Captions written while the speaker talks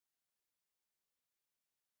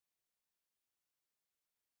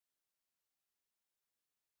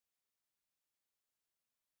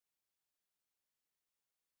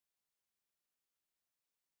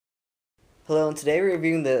Hello, and today we're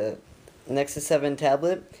reviewing the Nexus 7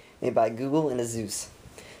 tablet made by Google and Asus.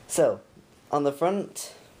 So, on the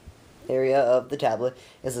front area of the tablet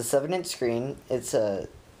is a 7-inch screen. It's a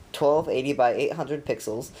 1280 by 800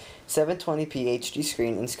 pixels, 720p HD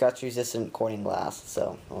screen, and scratch-resistant Corning glass,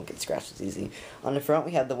 so it won't get scratched as easy. On the front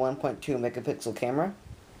we have the 1.2 megapixel camera.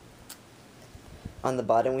 On the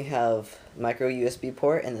bottom we have micro USB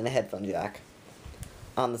port and then a headphone jack.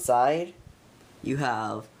 On the side you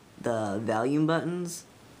have the volume buttons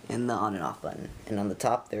and the on and off button. And on the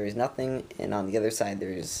top there is nothing, and on the other side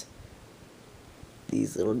there's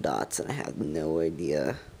these little dots, and I have no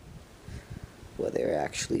idea what they're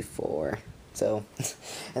actually for. So,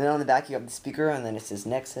 and then on the back you have the speaker, and then it says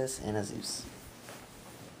Nexus and Asus.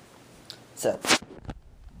 So,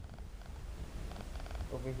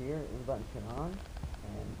 over here is the button turn on,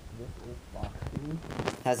 and this is lock screen.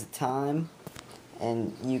 Has a time,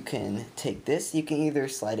 and you can take this, you can either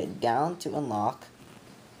slide it down to unlock,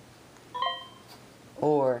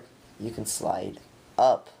 or you can slide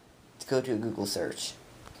up to go to a Google search.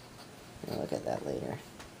 We'll look at that later.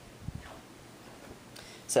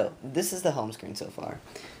 So, this is the home screen so far.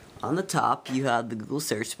 On the top, you have the Google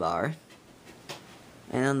search bar.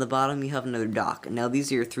 And on the bottom, you have another dock. Now,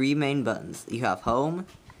 these are your three main buttons. You have home,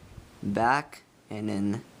 back, and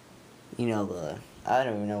then, you know, I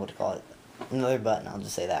don't even know what to call it. Another button, I'll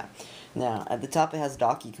just say that. Now, at the top, it has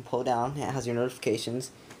dock. You can pull down. It has your notifications.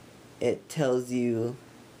 It tells you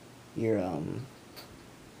your,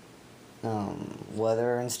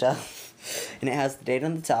 weather and stuff. And it has the date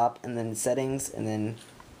on the top, and then settings, and then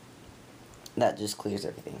that just clears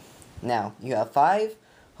everything. Now, you have 5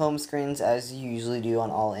 home screens, as you usually do on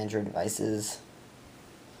all Android devices.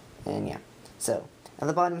 And yeah, so at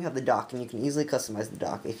the bottom you have the dock, and you can easily customize the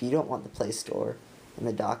dock. If you don't want the Play Store in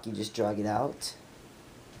the dock, you just drag it out.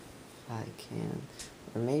 I can,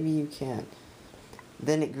 or maybe you can't.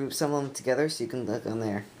 Then it groups some of them together, so you can look on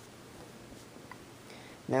there.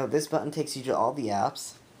 Now, this button takes you to all the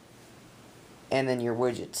apps, and then your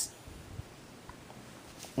widgets.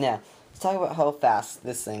 Now, let's talk about how fast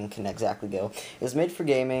this thing can exactly go. It was made for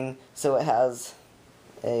gaming, so it has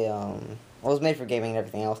a, well, it was made for gaming and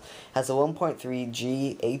everything else. It has a 1.3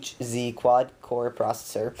 GHz quad-core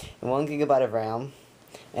processor and 1 GB of RAM.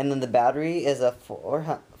 And then the battery is a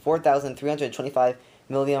 4,325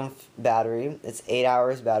 milliamp battery. It's 8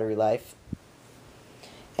 hours battery life.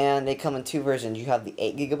 And they come in 2 versions. You have the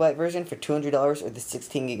 8 GB version for $200 or the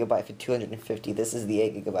 16 GB for $250. This is the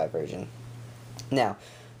 8 GB version. Now,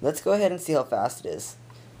 let's go ahead and see how fast it is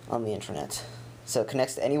on the internet. So it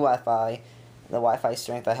connects to any Wi-Fi. The Wi-Fi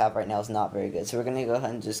strength I have right now is not very good. So we're going to go ahead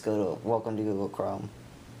and just go to Welcome to Google Chrome.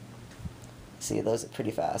 See, those are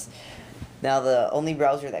pretty fast. Now, the only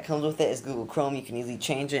browser that comes with it is Google Chrome. You can easily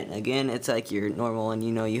change it. And again, it's like your normal, and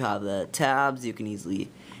you know you have the tabs. You can easily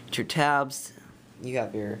hit your tabs. You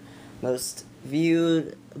have your most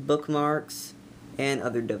viewed, bookmarks, and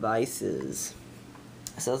other devices.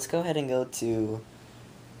 So let's go ahead and go to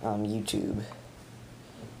YouTube.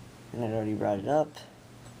 And it already brought it up.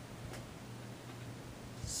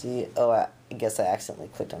 See, oh, I guess I accidentally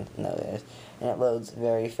clicked on, no, there's, and it loads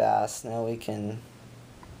very fast. Now we can,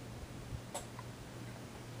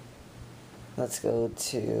 let's go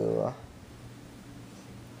to,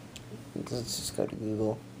 let's just go to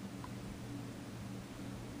Google.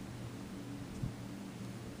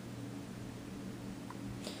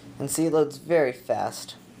 And see, it loads very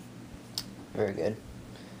fast. Very good.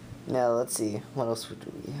 Now, let's see. What else do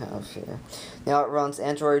we have here? Now, it runs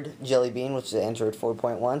Android Jelly Bean, which is Android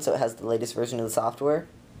 4.1, so it has the latest version of the software.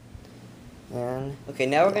 And, okay,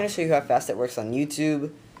 now we're going to show you how fast it works on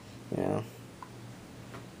YouTube. You know.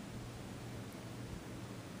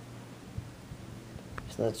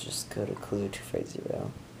 So let's just go to Clue 250.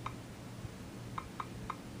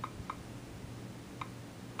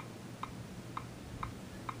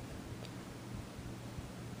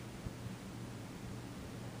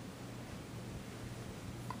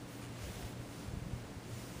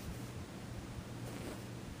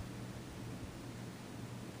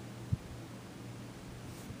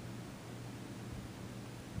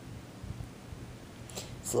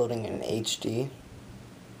 It's loading in HD.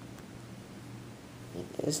 It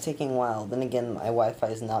is taking a while. Then again, my Wi-Fi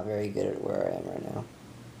is not very good at where I am right now.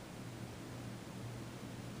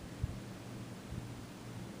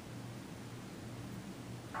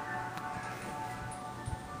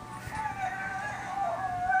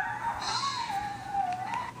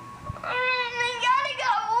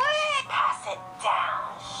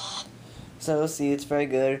 So, see, it's very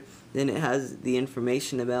good. Then it has the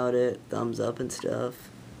information about it, thumbs up and stuff.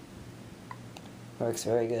 Works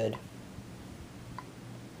very good.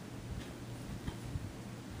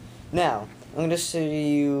 Now, I'm going to show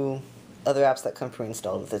you other apps that come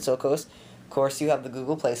pre-installed with it. So, of course, you have the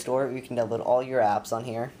Google Play Store. You can download all your apps on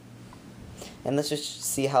here. And let's just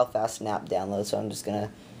see how fast an app downloads. So I'm just going to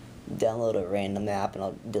download a random app and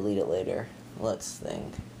I'll delete it later. Let's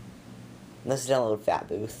think. Let's download Fat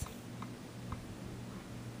Booth.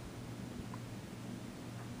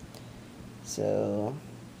 So,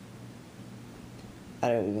 I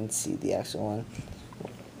don't even see the actual one.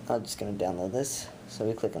 I'm just going to download this. So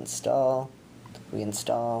we click install. We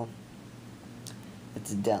install.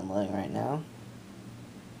 It's downloading right now.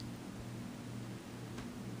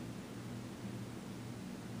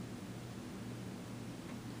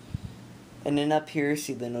 And then up here,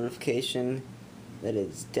 see the notification that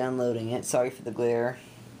it's downloading it. Sorry for the glare.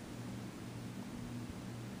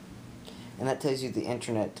 And that tells you the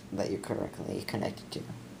internet that you're currently connected to.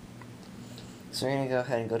 So we're going to go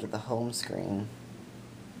ahead and go to the home screen.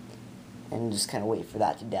 And just kind of wait for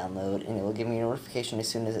that to download. And it will give me a notification as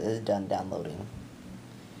soon as it is done downloading.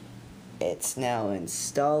 It's now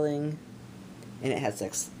installing. And it has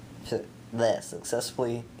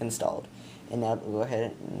successfully installed. And now we'll go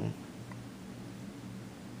ahead and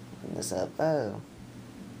open this up. Oh.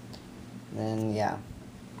 Then yeah,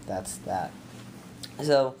 that's that.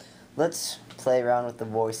 So let's play around with the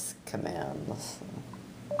voice commands.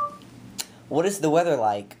 What is the weather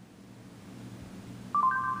like?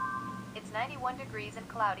 It's 91 degrees and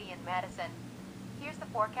cloudy in Madison. Here's the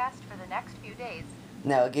forecast for the next few days.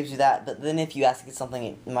 No, it gives you that, but then if you ask it something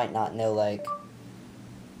it might not know, like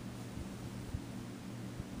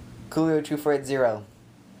Coolio 240.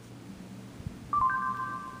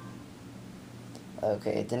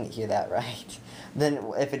 Okay, it didn't hear that right. Then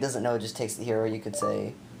if it doesn't know, it just takes it here, or you could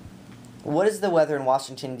say, what is the weather in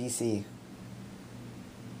Washington, D.C.?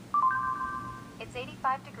 It's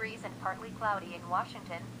 85 degrees and partly cloudy in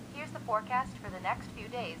Washington. Here's the forecast for the next few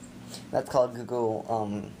days. That's called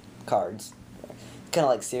Google Cards. Kind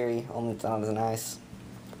of like Siri, only it's not as nice.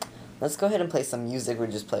 Let's go ahead and play some music or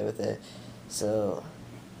just play with it. So,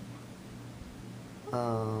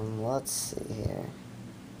 let's see here.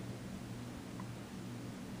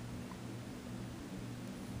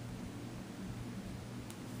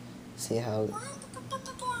 See how.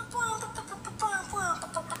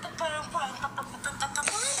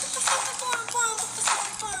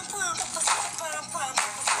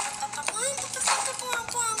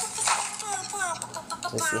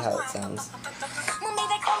 Let's see how it sounds.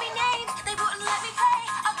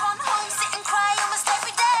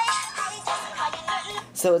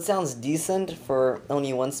 So it sounds decent for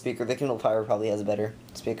only one speaker. The Kindle Fire probably has a better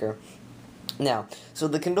speaker. Now, so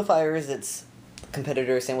the Kindle Fire is its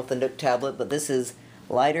competitor, same with the Nook tablet, but this is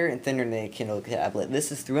lighter and thinner than the Kindle tablet.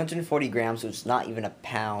 This is 340 grams, which is not even a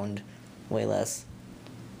pound, way less.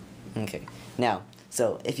 Okay, now,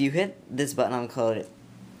 so if you hit this button, I'm calling it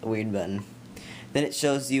a weird button, then it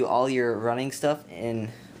shows you all your running stuff, and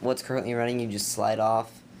what's currently running, you just slide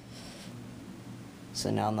off.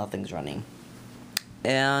 So now nothing's running.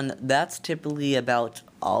 And that's typically about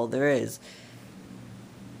all there is.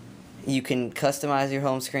 You can customize your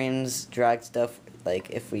home screens, drag stuff, like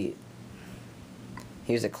if we,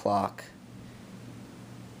 here's a clock,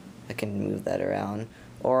 I can move that around,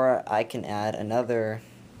 or I can add another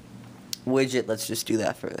widget. Let's just do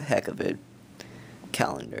that for the heck of it.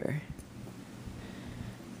 Calendar.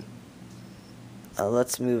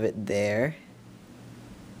 Let's move it there.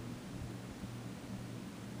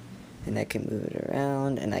 And I can move it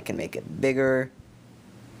around, and I can make it bigger.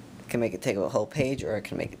 I can make it take up a whole page, or I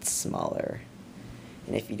can make it smaller.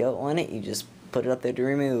 And if you don't want it, you just put it up there to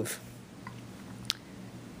remove.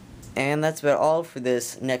 And that's about all for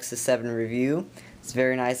this Nexus 7 review. It's a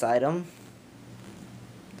very nice item.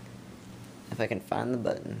 If I can find the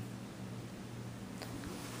button.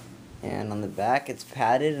 And on the back, it's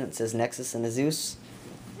padded, and it says Nexus and Azus.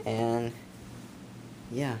 And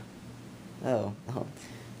yeah. Oh.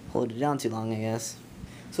 Hold it down too long, I guess.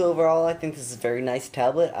 So overall, I think this is a very nice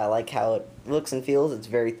tablet. I like how it looks and feels. It's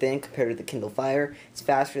very thin compared to the Kindle Fire. It's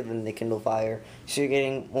faster than the Kindle Fire. So you're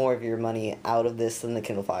getting more of your money out of this than the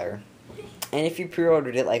Kindle Fire. And if you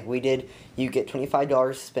pre-ordered it like we did, you get $25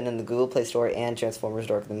 to spend in the Google Play Store and Transformers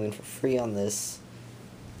Dark of the Moon for free on this.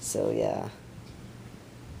 So yeah.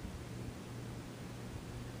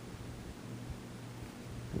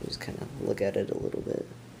 Let me just kind of look at it a little bit.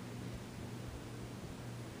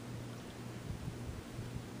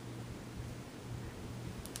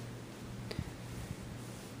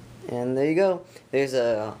 And there you go. There's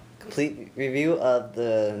a complete review of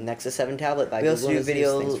the Nexus 7 tablet by Google. We also do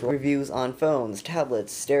video reviews on phones,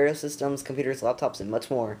 tablets, stereo systems, computers, laptops, and much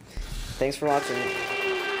more. Thanks for watching.